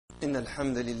إن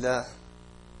الحمد لله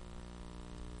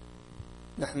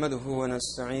نحمده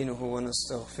ونستعينه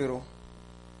ونستغفره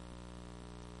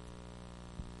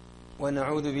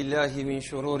ونعوذ بالله من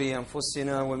شرور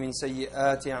أنفسنا ومن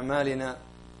سيئات أعمالنا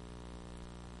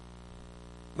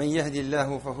من يهدي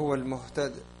الله فهو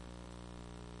المهتد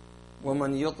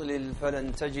ومن يضلل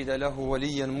فلن تجد له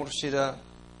وليا مرشدا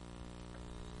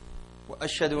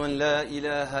وأشهد أن لا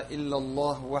إله إلا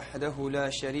الله وحده لا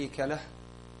شريك له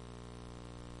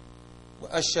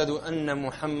وأشهد أن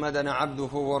محمدا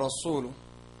عبده ورسوله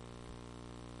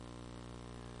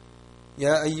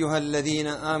يا أيها الذين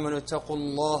آمنوا اتقوا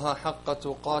الله حق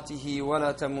تقاته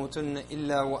ولا تموتن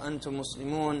إلا وأنتم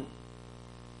مسلمون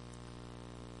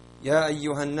يا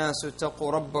أيها الناس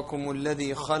اتقوا ربكم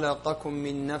الذي خلقكم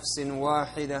من نفس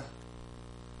واحدة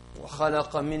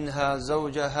وخلق منها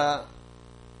زوجها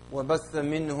وبث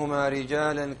منهما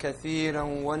رجالا كثيرا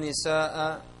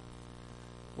ونساء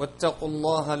واتقوا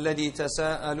الله الذي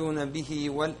تساءلون به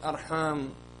والأرحام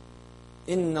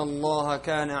إن الله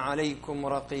كان عليكم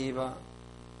رقيبا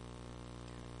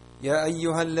يا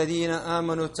أيها الذين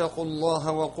آمنوا اتقوا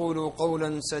الله وقولوا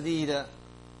قولا سديدا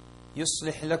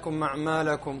يصلح لكم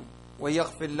أعمالكم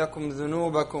ويغفر لكم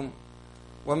ذنوبكم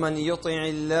ومن يطع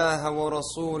الله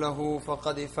ورسوله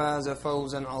فقد فاز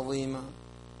فوزا عظيما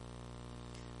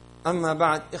أما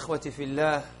بعد إخوتي في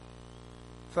الله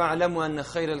فاعلموا أن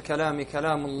خير الكلام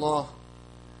كلام الله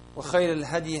وخير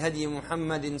الهدي هدي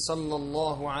محمد صلى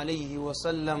الله عليه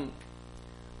وسلم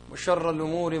وشر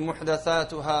الأمور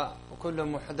محدثاتها وكل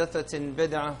محدثة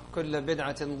بدعة وكل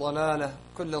بدعة ضلالة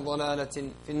وكل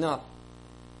ضلالة في النار.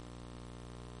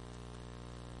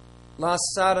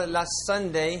 Last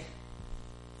Sunday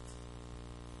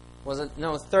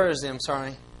Thursday, I'm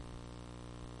sorry.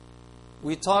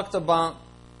 We talked about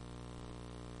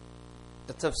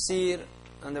the tafsir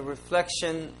and the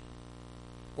reflection,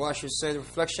 or I should say the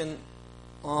reflection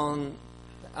on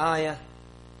the ayah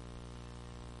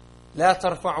لا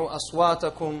ترفعوا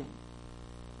أصواتكم,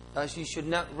 that you should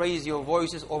not raise your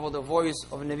voices over the voice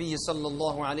of Nabi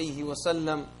sallallahu alayhi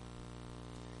wasallam.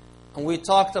 And we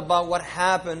talked about what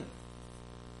happened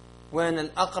when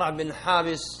Al-Aqra' bin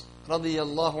Habis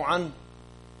radiyallahu anhu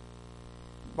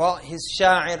brought his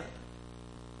sha'ir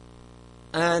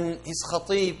and his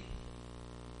khatib,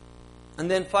 and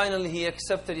then finally he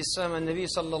accepted Islam, and Nabi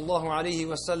sallallahu alayhi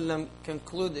wasallam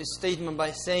concluded his statement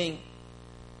by saying,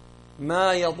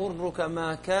 ما يضرك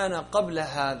ما كان قبل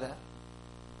هذا,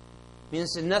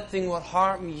 means nothing will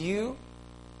harm you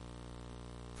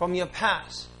from your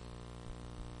past.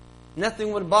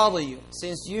 Nothing will bother you.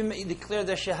 Since you may declare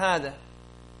the shahada,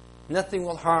 nothing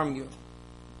will harm you.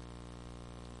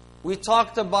 We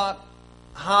talked about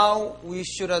how we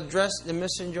should address the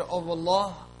Messenger of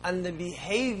Allah and the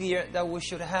behavior that we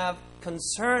should have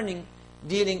concerning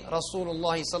dealing with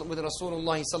Rasulullah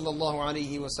sallallahu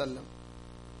alaihi wasallam.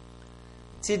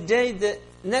 Today, the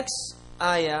next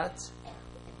ayat,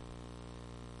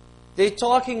 they're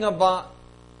talking about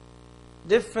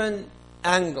different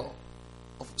angle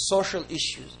of social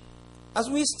issues. As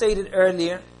we stated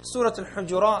earlier, Surah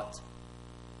Al-Hujurat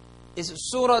is a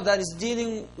surah that is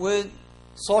dealing with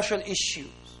social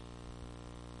issues.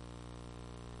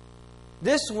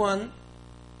 This one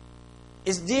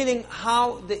is dealing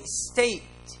how the state,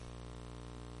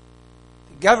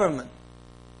 the government,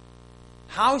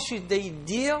 how should they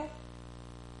deal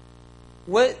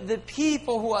with the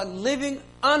people who are living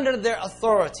under their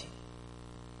authority.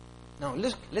 Now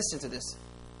listen to this.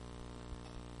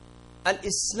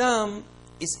 Al-Islam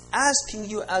is asking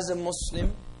you as a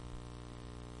Muslim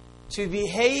to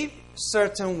behave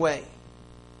certain way.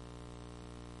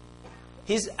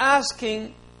 He's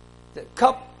asking the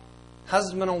couple,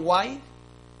 husband and wife,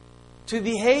 to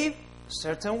behave a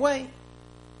certain way.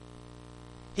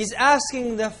 He's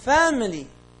asking the family,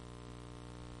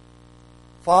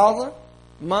 father,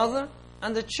 mother,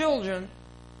 and the children,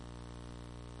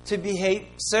 to behave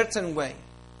a certain way.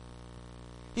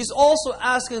 He's also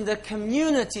asking the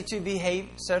community to behave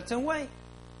a certain way.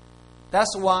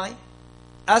 That's why,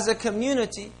 as a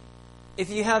community, if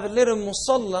you have a little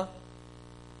musalla,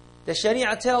 the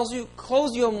Sharia tells you,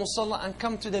 close your musalla and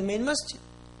come to the main masjid.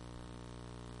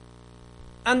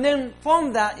 And then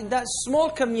from that, in that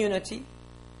small community,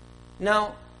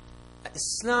 now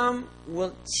Islam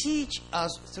will teach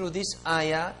us through this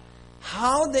ayah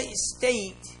how the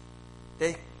state,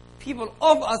 the people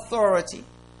of authority,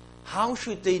 how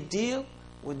should they deal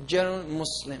with general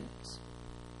Muslims.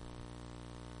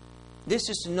 This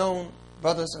is known,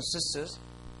 brothers and sisters,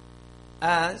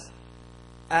 as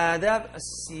آداب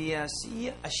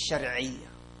السياسية الشرعية.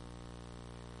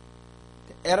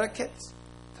 The etiquette,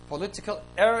 the political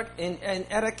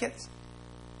etiquette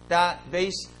that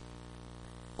based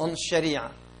on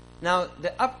Sharia. Now,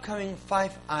 the upcoming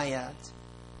 5 ayat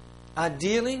are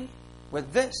dealing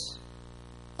with this.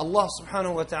 Allah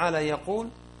subhanahu wa ta'ala يقول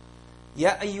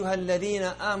يا أيها الذين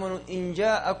آمنوا إن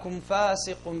جاءكم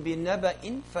فاسق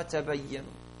بنبأ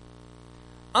فتبينوا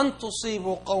أن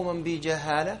تصيبوا قوما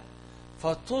بجهالة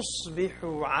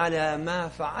فتصبحوا على ما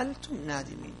فعلتم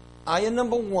نادمين. Ayah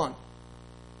number 1.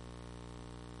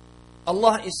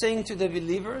 Allah is saying to the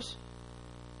believers,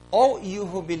 O you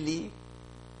who believe,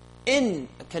 in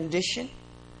a condition,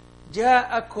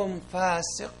 جاءكم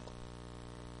فاسق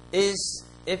is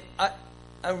if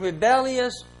a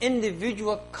rebellious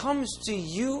individual comes to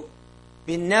you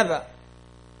بالنبأ,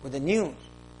 with the news.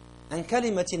 And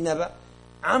كلمة النبأ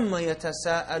عما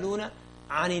يتساءلون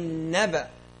عن النبأ.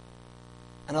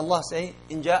 And Allah says,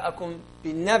 إن جاءكم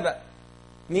بالنبأ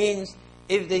means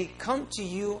if they come to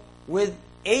you with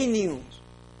a news.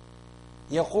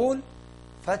 يقول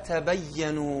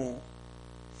فتبينوا,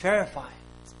 verify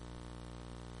it.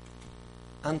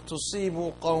 أن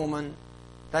تصيبوا قوما,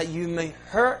 that you may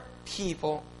hurt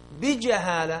people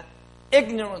بجهالة,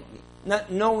 ignorantly,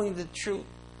 not knowing the truth.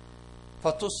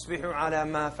 فتصبحوا على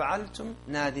ما فعلتم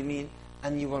نادمين,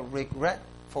 and you will regret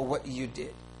for what you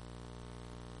did.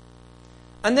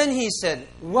 And then he said,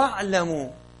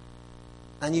 وَاعْلَمُوا,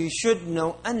 and you should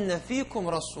know أَنَّ فِيكُمْ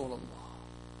رَسُولَ اللَّهِ,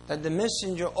 that the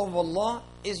messenger of Allah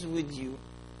is with you.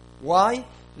 Why?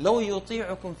 لَوْ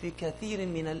يُطِيعُكُمْ فِي كَثِيرٍ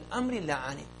مِنَ الْأَمْرِ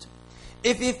لَعَنِتُمْ.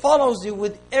 If he follows you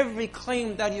with every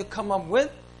claim that you come up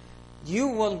with, you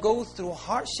will go through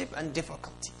hardship and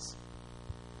difficulties.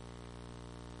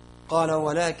 قَالَ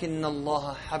وَلَكِنَّ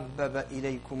اللَّهَ حَبَّبَ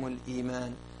إِلَيْكُمُ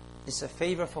الْإِيمَانِ. It's a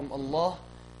favor from Allah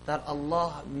that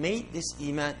Allah made this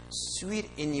iman sweet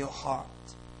in your heart.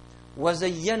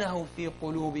 وَزَيَّنَهُ فِي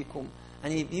قُلُوبِكُمْ,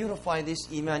 and He beautified this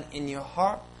iman in your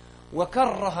heart.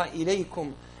 وَكَرَّهَ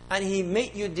إِلَيْكُمْ, and He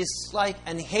made you dislike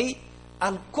and hate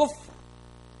al-kufr,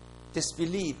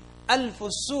 disbelief,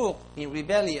 al-fusuq,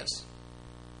 rebellious,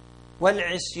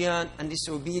 wal-isyan, and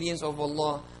disobedience of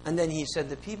Allah. And then He said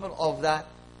the people of that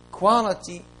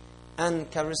quality and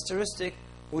characteristic,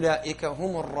 أُولَٰئِكَ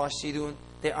هُمُ الرَّاشِدُونَ,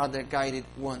 they are the guided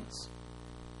ones.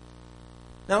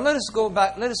 Now let us go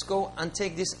back, let us go and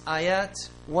take this ayat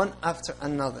one after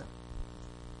another.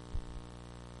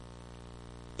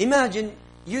 Imagine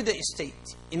you the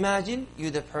state. Imagine you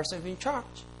the person in charge.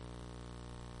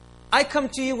 I come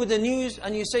to you with the news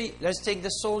and you say, let's take the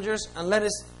soldiers and let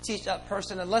us teach that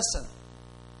person a lesson.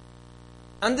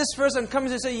 And this person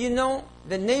comes and says, you know,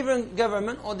 the neighboring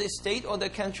government or the state or the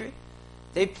country,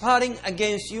 they're plotting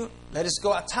against you, let us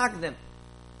go attack them.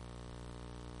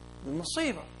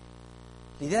 المصيبة.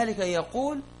 لذلك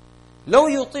يقول لو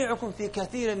يطيعكم في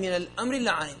كثير من الأمر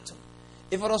لعنتم.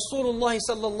 If Rasulullah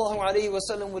sallallahu alayhi wa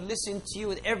sallam would listen to you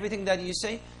with everything that you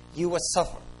say, you would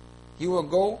suffer. You will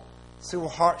go through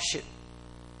hardship.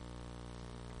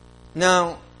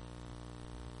 Now,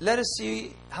 let us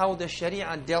see how the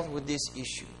Sharia dealt with these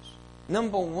issues.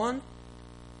 Number 1,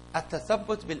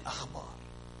 التثبت بالأخبار.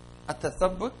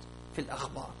 التثبت في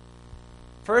الأخبار.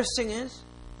 First thing is,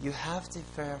 you have to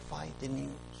verify the news.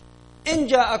 إن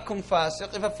جاءكم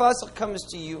فاسق, if a fasiq comes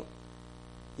to you,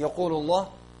 يقول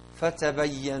الله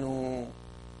فتبينوا.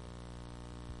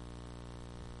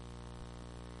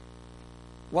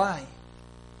 Why?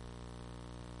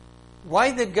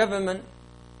 Why the government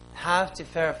have to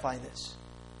verify this?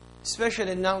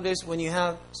 Especially nowadays when you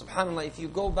have, subhanAllah, if you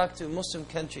go back to Muslim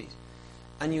countries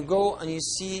and you go and you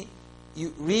see,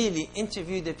 you really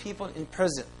interview the people in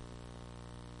prison.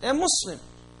 They're Muslim.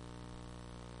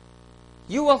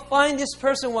 You will find this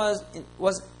person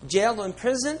was jailed or in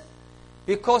prison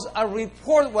because a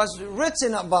report was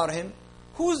written about him.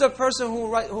 Who's the person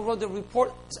who wrote the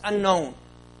report? Is unknown.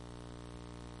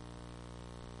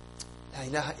 لا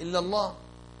إله إلا الله.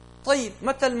 طيب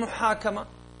متى المحاكمة?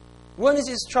 When is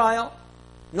his trial?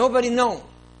 Nobody knows.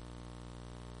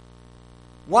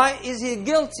 Why is he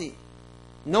guilty?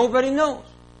 Nobody knows.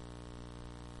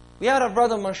 We had a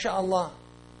brother, mashallah,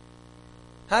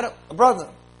 had a brother.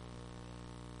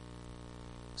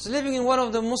 He's living in one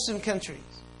of the Muslim countries.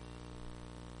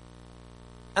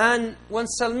 And when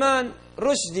Salman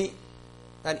Rushdie,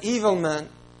 an evil man,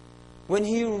 when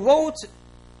he wrote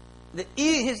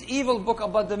his evil book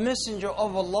about the Messenger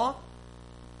of Allah,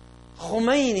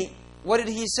 Khomeini, what did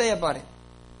he say about him?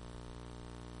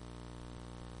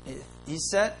 He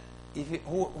said,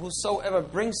 whosoever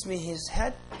brings me his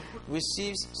head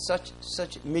receives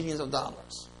such millions of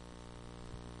dollars.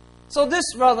 So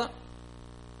this brother,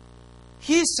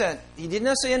 he said, he did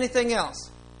not say anything else.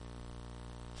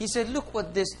 He said, look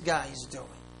what this guy is doing.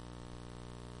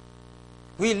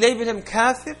 We label him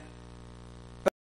kafir.